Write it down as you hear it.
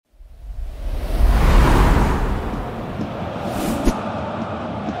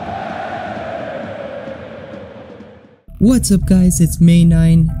What's up guys, it's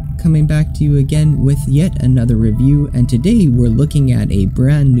MaeNine coming back to you again with yet another review, and today we're looking at a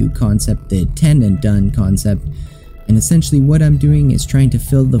brand new concept, the 10 and done concept. And essentially what I'm doing is trying to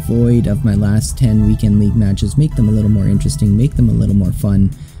fill the void of my last 10 weekend league matches, make them a little more interesting, make them a little more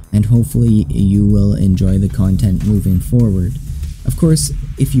fun, and hopefully you will enjoy the content moving forward. Of course,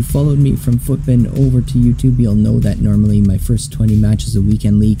 if you followed me from FUTBday over to YouTube, you'll know that normally my first 20 matches of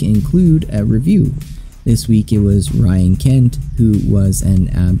weekend league include a review. This week it was Ryan Kent, who was an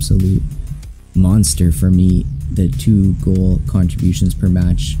absolute monster for me. The 2 goal contributions per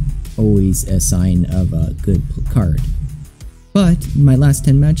match, always a sign of a good card. But my last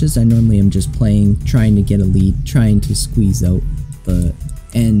 10 matches, I normally am just playing, trying to get a lead, trying to squeeze out the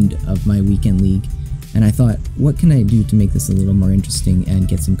end of my weekend league. And I thought, what can I do to make this a little more interesting and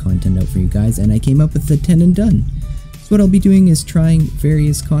get some content out for you guys? And I came up with the 10 and done. So what I'll be doing is trying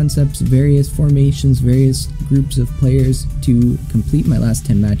various concepts, various formations, various groups of players to complete my last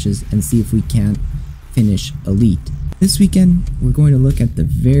 10 matches and see if we can't finish elite. This weekend, we're going to look at the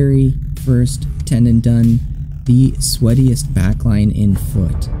very first 10 and done, the sweatiest backline in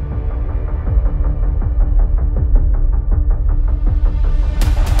FUT.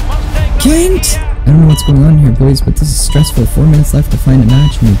 Kent! I don't know what's going on here, boys, but this is stressful. 4 minutes left to find a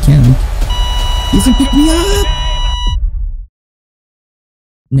match and we can't. He doesn't pick me up!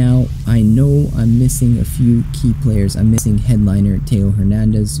 Now, I know I'm missing a few key players. I'm missing headliner Teo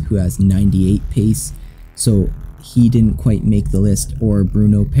Hernandez, who has 98 pace, so he didn't quite make the list, or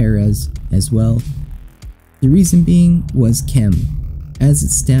Bruno Perez as well. The reason being was chem. As it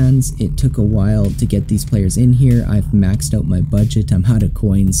stands, it took a while to get these players in here. I've maxed out my budget. I'm out of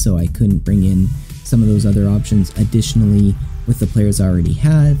coins, so I couldn't bring in some of those other options. Additionally, with the players I already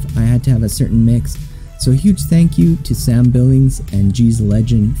have, I had to have a certain mix. So a huge thank you to Sam Billings and G's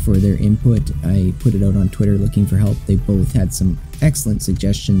Legend for their input. I put it out on Twitter looking for help. They both had some excellent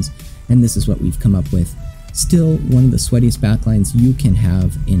suggestions, and this is what we've come up with. Still one of the sweatiest backlines you can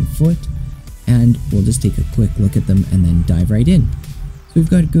have in FUT, and we'll just take a quick look at them and then dive right in. So we've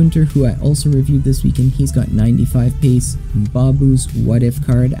got Gunter, who I also reviewed this weekend. He's got 95 pace. Mbabu's WhatIf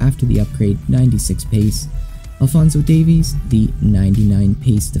card after the upgrade, 96 pace. Davies, the 99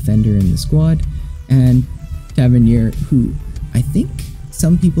 pace defender in the squad. And Tavernier, who I think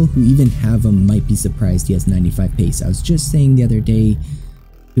some people who even have him might be surprised he has 95 pace. I was just saying the other day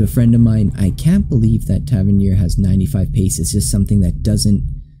to a friend of mine, I can't believe that Tavernier has 95 pace. It's just something that doesn't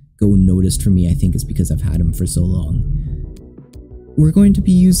go noticed for me. I think it's because I've had him for so long. We're going to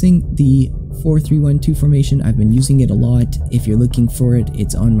be using the 4-3-1-2 formation. I've been using it a lot. If you're looking for it,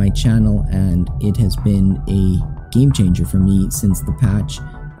 it's on my channel, and it has been a game changer for me since the patch.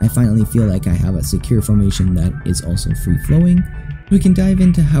 I finally feel like I have a secure formation that is also free-flowing. We can dive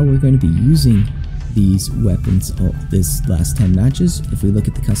into how we're going to be using these weapons this last 10 matches. If we look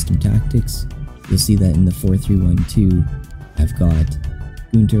at the custom tactics, you'll see that in the 4-3-1-2, I've got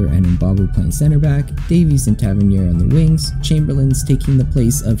Gunter and Mbabu playing center back, Davies and Tavernier on the wings, Chamberlain's taking the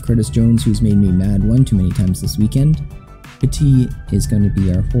place of Curtis Jones, who's made me mad one too many times this weekend. Petit is going to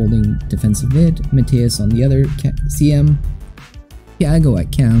be our holding defensive mid, Mateus on the other CM, Thiago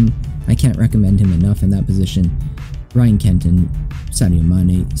at cam. I can't recommend him enough in that position. Ryan Kent and Sadio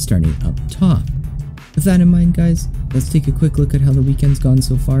Mane starting up top. With that in mind, guys, let's take a quick look at how the weekend's gone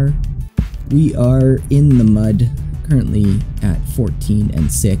so far. We are in the mud, currently at 14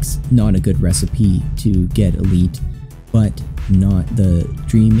 and 6. Not a good recipe to get elite, but the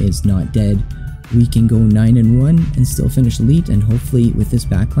dream is not dead. We can go 9 and 1 and still finish elite, and hopefully with this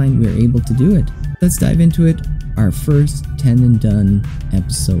backline we're able to do it. Let's dive into it. Our first 10 and done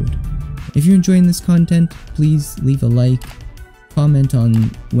episode. If you're enjoying this content, please leave a like, comment on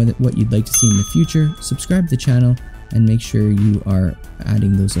what you'd like to see in the future, subscribe to the channel, and make sure you are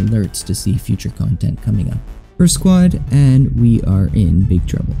adding those alerts to see future content coming up. First squad, and we are in big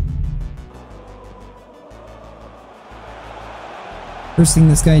trouble. First thing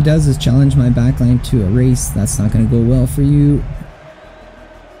this guy does is challenge my backline to a race. That's not going to go well for you.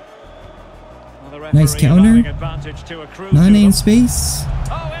 Nice counter. Mane in space.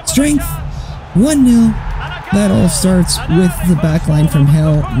 Strength. 1-0. That all starts with the backline from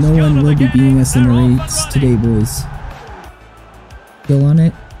hell. No one will be beating us in a race today, boys. Still on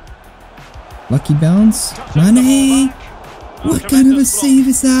it. Lucky bounce. Mane! What kind of a save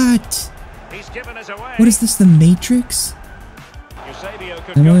is that? What is this, the Matrix?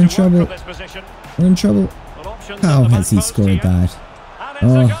 And we're in trouble. We're in trouble. How has he scored that?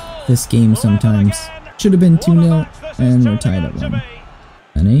 Oh. This game sometimes should have been 2-0, and we're tied at 1.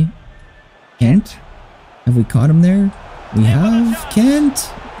 Mane? Kent? Have we caught him there? We have.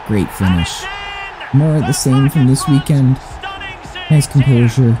 Kent! Great finish. More of the same from this weekend. Nice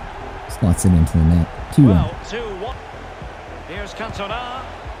composure. Slots it into the net. 2-1.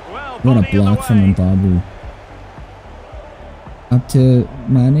 What a block from Mbabu. Up to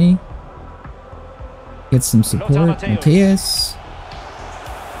MaeNine. Gets some support. Mateus.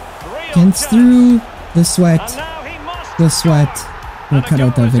 Kent's through. The sweat. The sweat. We'll cut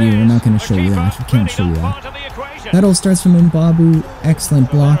out that video. We're not going to show you that. We can't show you that. That all starts from Mbabu. Excellent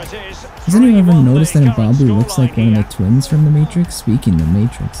block. Has anyone ever noticed that Mbabu looks like one of the twins from the Matrix? Speaking of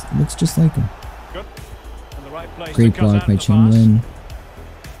Matrix, it looks just like him. Great block by Chamberlain.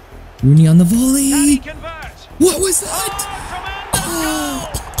 Rooney on the volley. What was that?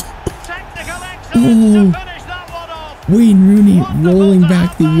 Oh. Wayne Rooney rolling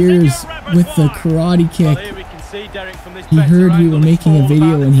back the years with the karate kick. He heard we were making a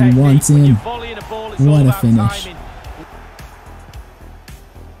video and he wants in. What a finish.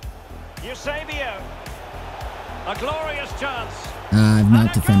 I've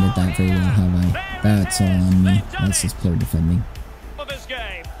not defended that very well, have I? That's all on me. That's just poor defending.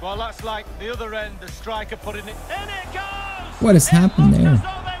 Well, that's like the other end, the striker putting it. What has happened there?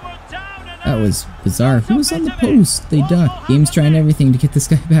 That was bizarre. Who was on the post? They ducked. Game's trying everything to get this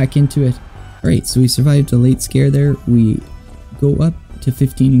guy back into it. Alright, so we survived a late scare there. We go up to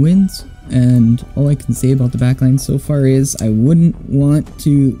 15 wins. And all I can say about the backline so far is I wouldn't want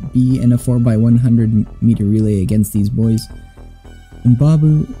to be in a 4x100 meter relay against these boys.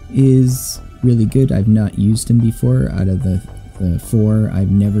 Mbabu is really good. I've not used him before. Out of the 4,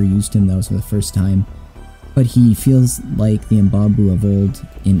 I've never used him. That was for the first time. But he feels like the Mbabu of old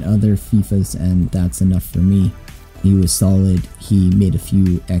in other FIFAs, and that's enough for me. He was solid. He made a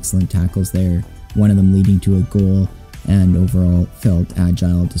few excellent tackles there, one of them leading to a goal, and overall felt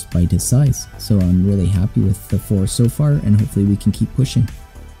agile despite his size. So I'm really happy with the 4 so far, and hopefully we can keep pushing.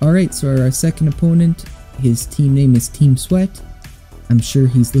 Alright, so our second opponent, his team name is Team Sweat. I'm sure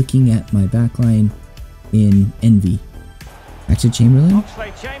he's looking at my backline in envy. Back to Chamberlain.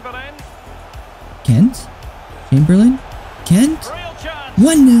 Kent. Chamberlain. Kent.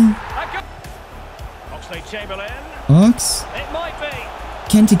 1-0. Ox.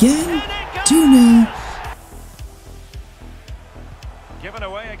 Kent again. 2-0.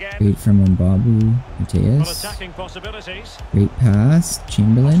 Great from Mbabu. Mateus. Great pass.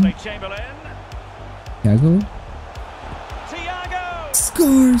 Chamberlain. Thiago.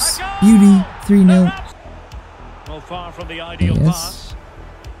 Scores. Beauty. 3-0. Yes.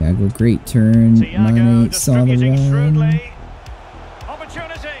 Thiago, great turn. MaeNine saw the run.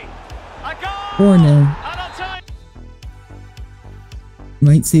 4-0.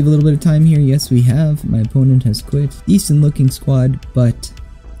 Might save a little bit of time here. Yes, we have. My opponent has quit. Decent looking squad, but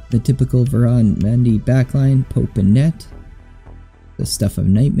the typical Varane, Mendy backline, Pope and net. The stuff of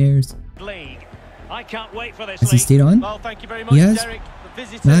nightmares. Has he stayed on? Yes.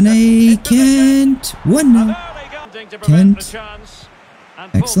 MaeNine, Kent. 1-0. Kent.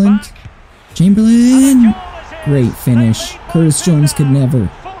 Excellent. Chamberlain. Great finish. Curtis Jones could never.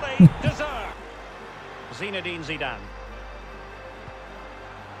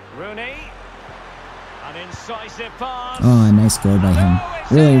 Oh, nice goal by him.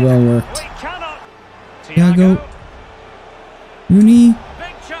 Really well worked. Thiago. Rooney.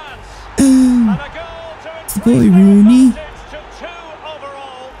 It's the boy Rooney.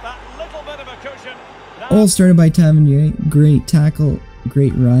 All started by Tavernier. Great tackle.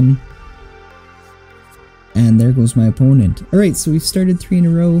 Great run. And there goes my opponent. Alright, so we've started 3 in a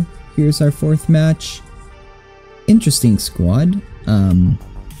row. Here's our 4th match. Interesting squad.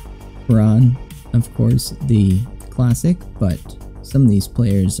 Varane, of course, the classic, but some of these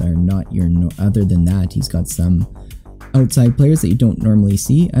players are not your other than that, he's got some outside players that you don't normally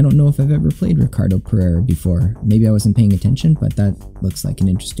see. I don't know if I've ever played Ricardo Pereira before. Maybe I wasn't paying attention, but that looks like an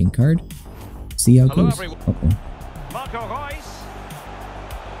interesting card. See how it goes. What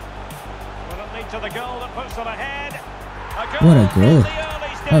a goal.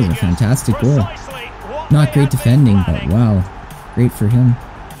 That was a fantastic goal. Not great defending, but wow. Great for him.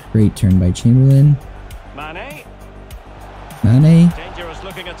 Great turn by Chamberlain. MaeNine.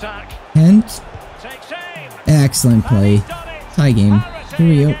 Kent. Excellent play. Tie game. Here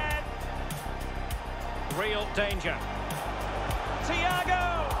we go.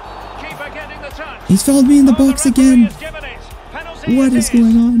 He's fouled me in the box again. What is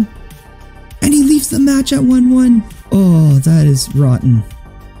going on? And he leaves the match at 1-1. Oh, that is rotten.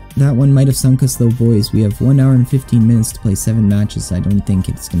 That one might have sunk us though, boys. We have 1 hour and 15 minutes to play 7 matches. I don't think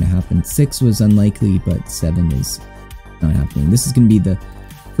it's going to happen. 6 was unlikely, but 7 is not happening. This is going to be the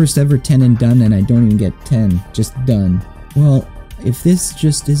first ever 10 and done, and I don't even get 10. Just done. Well, if this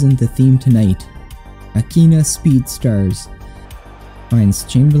just isn't the theme tonight, Akina Speed Stars. Finds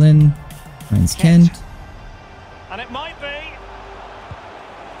Chamberlain. Finds Kent. And it might be.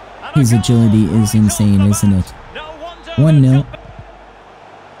 His agility is insane, isn't it? 1-0.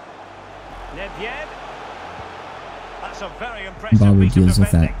 That's a very impressive Mbabu piece of deals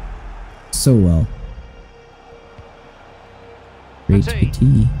with that defending. so well. Great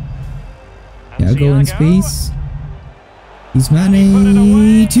PT. Thiago in space. He's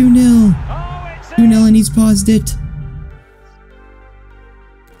MaeNine. 2-0. 2-0 and he's paused it.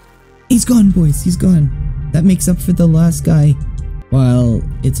 He's gone, boys. He's gone. That makes up for the last guy. While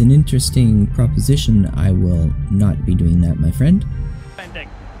it's an interesting proposition, I will not be doing that, my friend.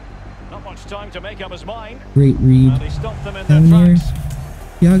 Not much time to make up his mind. Great read. Tavernier.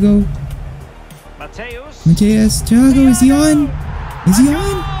 Thiago. Mateus. Thiago, is he on? Is he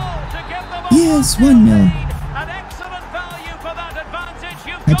on? Yes, 1-0.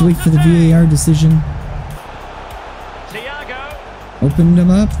 Had to wait for the VAR decision. Opened him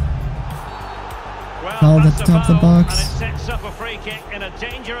up. Called at the top of the box.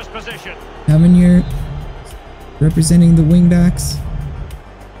 Tavernier representing the wingbacks.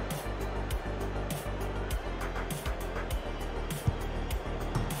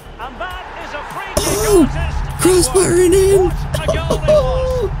 Oh! Crossbar and in!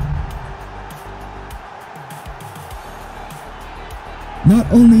 Oh!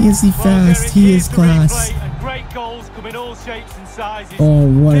 Not only is he fast, he is class. Oh,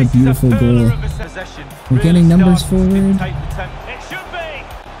 what a beautiful goal. We're getting numbers forward.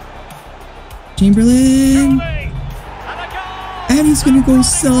 Chamberlain! And he's gonna go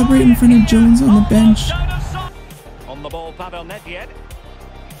celebrate in front of Jones on the bench. On the ball, Tavernier.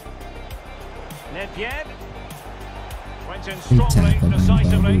 Great tackle by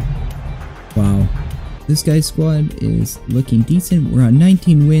Mbabu. Wow. This guy's squad is looking decent. We're on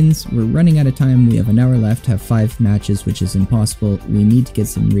 19 wins. We're running out of time. We have an hour left, have 5 matches, which is impossible. We need to get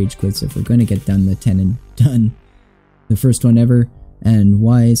some rage quits if we're going to get done the 10 and done. The first one ever. And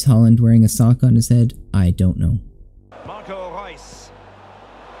why is Holland wearing a sock on his head? I don't know. Marco Reus.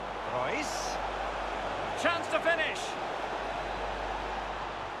 Reus. Chance to finish.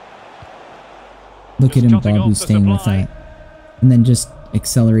 Look at Mbabu staying with that. And then just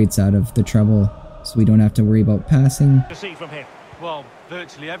accelerates out of the trouble. So we don't have to worry about passing. Well,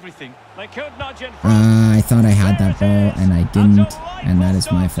 virtually everything. They could nudge in front. I thought I had that ball and I didn't, and that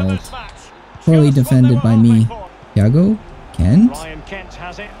is my fault. Poorly defended by me. Thiago? Kent? Kent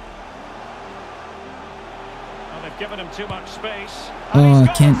has it. Well, they've given him too much space. Oh,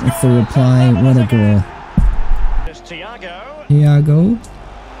 Kent with the reply. What a goal. Thiago.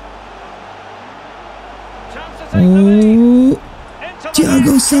 Oh,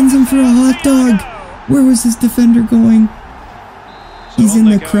 Thiago sends him for a hot dog. Where was his defender going? He's in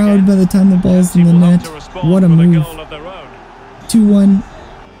the crowd by the time the ball's in the net. What a move. 2-1.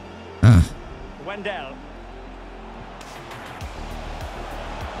 Ah.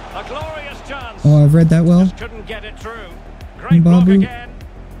 Oh, I've read that well. Mbabu.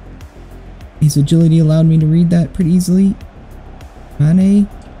 His agility allowed me to read that pretty easily. MaeNine.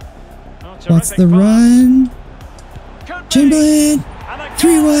 What's the run? Chamberlain!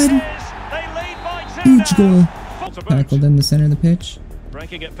 3-1! Huge goal. Tackled in the center of the pitch.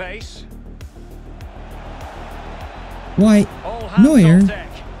 Breaking at pace. Why? Neuer?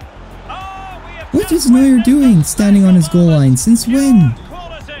 What is Neuer doing standing on his goal line? Since when?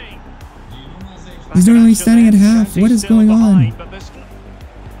 He's normally standing at half. What is going on?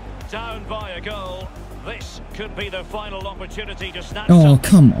 Down by a goal. This could be the final opportunity to snatch. Oh,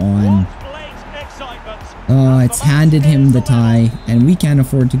 come on. Oh, it's handed him the tie, and we can't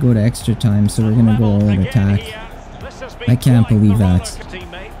afford to go to extra time, so we're gonna go all out attack. I can't believe that.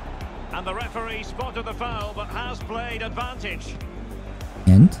 And the referee spotted the foul, but has played advantage.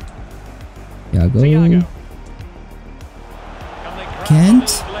 Kent. Thiago.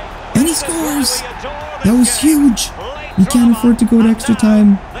 Kent. And he scores! That was huge! We can't afford to go to extra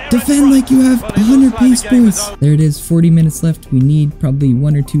time. Defend like you have 100 pace, boys. There it is, 40 minutes left. We need probably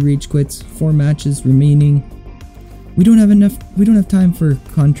 1 or 2 rage quits, 4 matches remaining. We don't have time for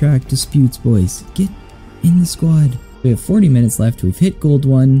contract disputes, boys. Get in the squad. We have 40 minutes left. We've hit gold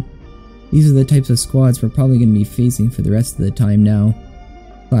 1. These are the types of squads we're probably going to be facing for the rest of the time now.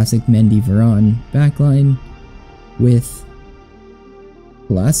 Classic Mendy Varane backline with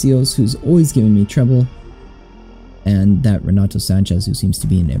Palacios, who's always giving me trouble, and that Renato Sanchez, who seems to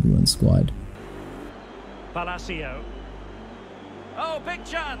be in everyone's squad. Palacio. Oh, big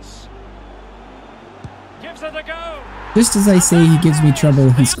chance. Gives it a go. Just as I say he gives me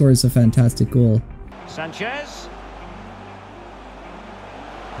trouble, he scores a fantastic goal. Sanchez.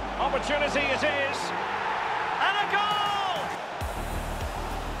 opportunity it is. And a goal!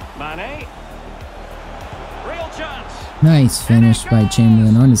 Mane. Real chance. Nice finish by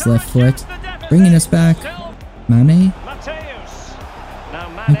Chamberlain on his left foot. Bringing us back. Mane.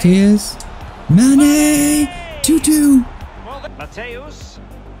 Mateus. Mane! 2-2. Mateus.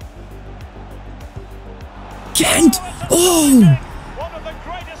 Kent! Oh!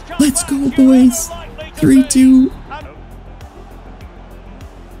 Let's go, boys. 3-2.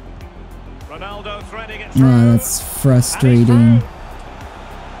 Ah, that's frustrating.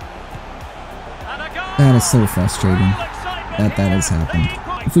 That is so frustrating that has happened.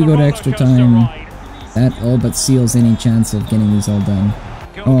 If we go to extra time, that all but seals any chance of getting these all done.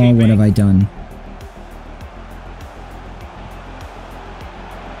 Oh, what have I done?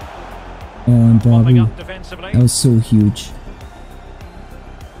 Oh, Mbabu. That was so huge.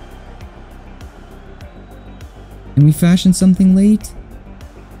 And we fashioned something late?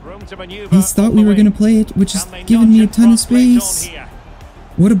 He thought we were going to play it, which is giving me a ton of space.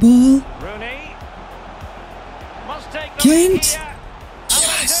 What a ball. Kent!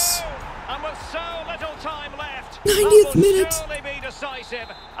 Yes! 90th minute!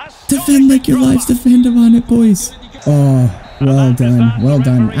 Defend like your lives depend on it, boys. Oh, well done, well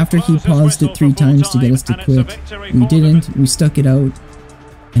done. After he paused it 3 times to get us to quit, we didn't, we stuck it out.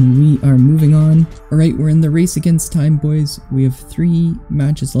 And we are moving on. Alright, we're in the race against time, boys. We have 3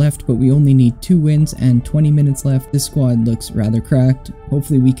 matches left, but we only need 2 wins and 20 minutes left. This squad looks rather cracked.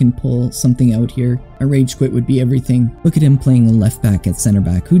 Hopefully we can pull something out here. A rage quit would be everything. Look at him playing a left back at center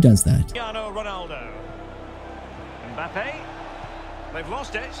back. Who does that? Ronaldo. Mbappe. They've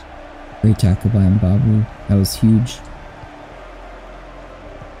lost it. Great tackle by Mbabu. That was huge.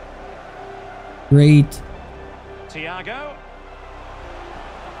 Great. Thiago.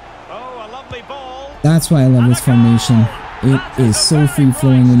 Oh, a lovely ball. That's why I love this formation. It is so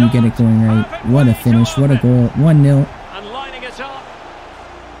free-flowing when you get it going right. What a finish, what a goal. 1-0. And lining it up.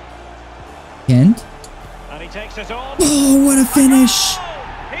 Kent. And he takes it on. Oh, what a finish.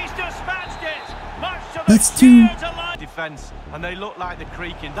 He's dispatched it. Much to That's 2. Defense, and they look like they're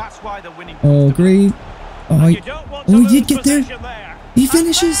creaking. That's why they're winning. Oh, great. Oh, he did get there. He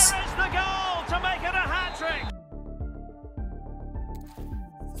finishes.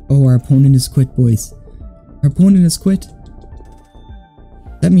 Oh, our opponent is quit, boys. Our opponent is quit.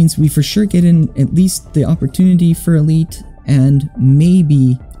 That means we for sure get in at least the opportunity for Elite, and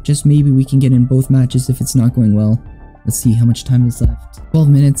maybe, just maybe, we can get in both matches if it's not going well. Let's see how much time is left. 12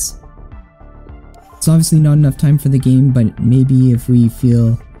 minutes. It's obviously not enough time for the game, but maybe if we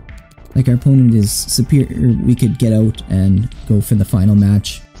feel like our opponent is superior, we could get out and go for the final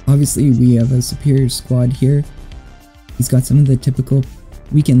match. Obviously, we have a superior squad here. He's got some of the typical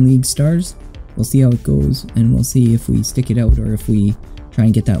weekend league stars. We'll see how it goes, and we'll see if we stick it out or if we try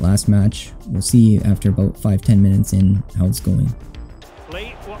and get that last match. We'll see after about 5-10 minutes in how it's going.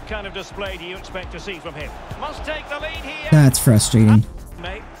 Lee, what kind of display do you expect to see from him? Must take the lead here. That's frustrating.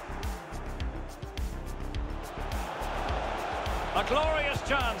 A glorious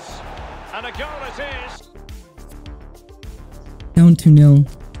chance, and a goal it is. Down 2-0.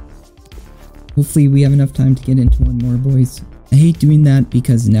 Hopefully we have enough time to get into one more, boys. I hate doing that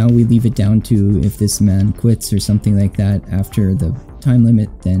because now we leave it down to if this man quits or something like that after the time limit,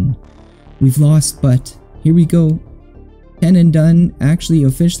 then we've lost, but here we go. 10 and done actually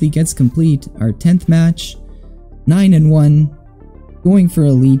officially gets complete. Our 10th match, 9-1, going for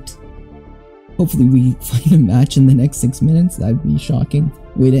Elite. Hopefully we find a match in the next 6 minutes. That'd be shocking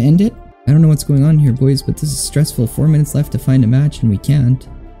way to end it. I don't know what's going on here, boys, but this is stressful. 4 minutes left to find a match and we can't.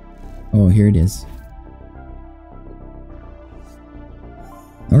 Oh, here it is.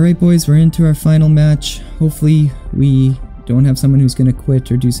 Alright, boys, we're into our final match. Hopefully we don't have someone who's gonna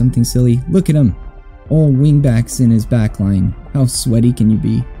quit or do something silly. Look at him. All wingbacks in his back line. How sweaty can you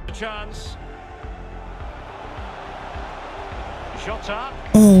be? Chance. Shot up.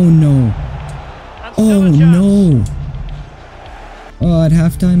 Oh no. Oh no. Oh, at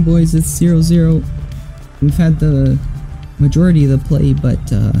halftime, boys, it's 0-0. We've had the majority of the play, but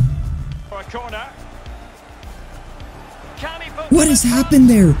what has happened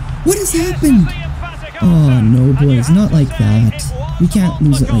there? What has happened? Oh no, boys, not like that. We can't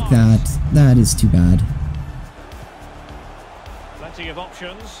lose it like that. That is too bad. Plenty of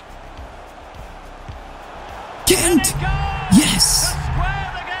options. Kent! Yes!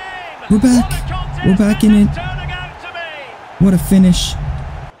 We're back. We're back in it. What a finish.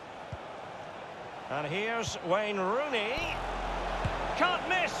 And here's Wayne Rooney. Can't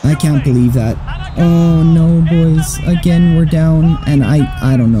miss. I can't believe that. Oh no, boys. Again, we're down, and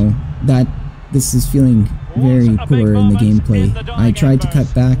I don't know. This is feeling very poor in the gameplay. I tried to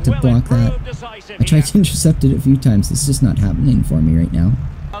cut back to block that. I tried to intercept it a few times. It's just not happening for me right now.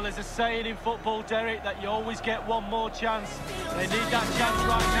 Well, there's a saying in football, Derek, that you always get one more chance. They need that chance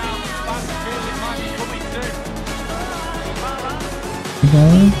right now. Fans feel it might be coming through.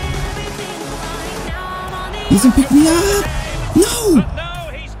 He doesn't pick me up! No!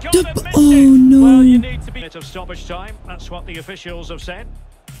 Oh no! Well, you need to be of stoppage time. That's what the officials have said.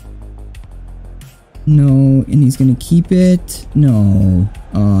 No, and he's gonna keep it. No.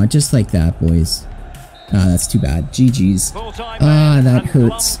 Aw, just like that, boys. Ah, that's too bad. GG's. Ah, that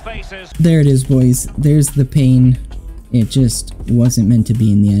hurts. There it is, boys. There's the pain. It just wasn't meant to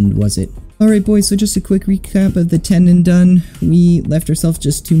be in the end, was it? Alright, boys, so just a quick recap of the 10 and done. We left ourselves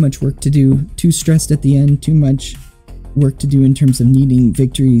just too much work to do. Too stressed at the end. Too much work to do in terms of needing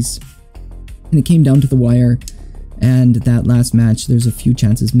victories. And it came down to the wire. And that last match, there's a few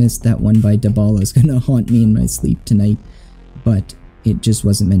chances missed. That one by Dybala is gonna haunt me in my sleep tonight. But it just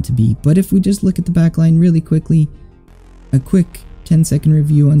wasn't meant to be. But if we just look at the backline really quickly, a quick 10-second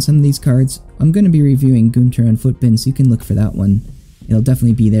review on some of these cards. I'm going to be reviewing Gunter on FUTBin, so you can look for that one. It'll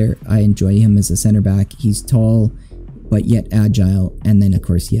definitely be there. I enjoy him as a center back. He's tall, but yet agile. And then, of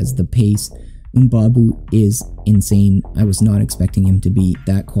course, he has the pace. Mbabu is insane. I was not expecting him to be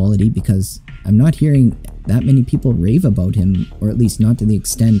that quality because I'm not hearing that many people rave about him, or at least not to the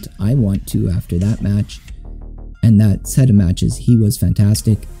extent I want to after that match. And that set of matches, he was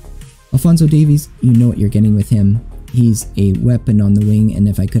fantastic. Alphonso Davies, you know what you're getting with him. He's a weapon on the wing, and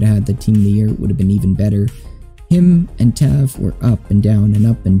if I could have had the team of the year, it would have been even better. Him and Tav were up and down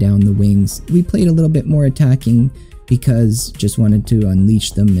the wings. We played a little bit more attacking because just wanted to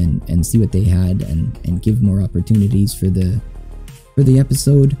unleash them and see what they had and give more opportunities for the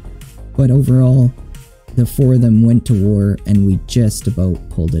episode. But overall, the four of them went to war and we just about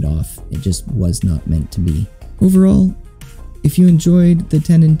pulled it off. It just was not meant to be. Overall, if you enjoyed the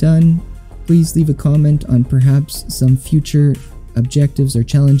 10 and done, please leave a comment on perhaps some future objectives or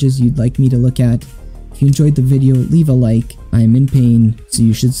challenges you'd like me to look at. If you enjoyed the video, leave a like. I am in pain, so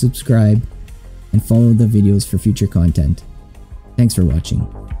you should subscribe and follow the videos for future content. Thanks for watching.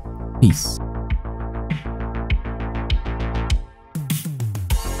 Peace.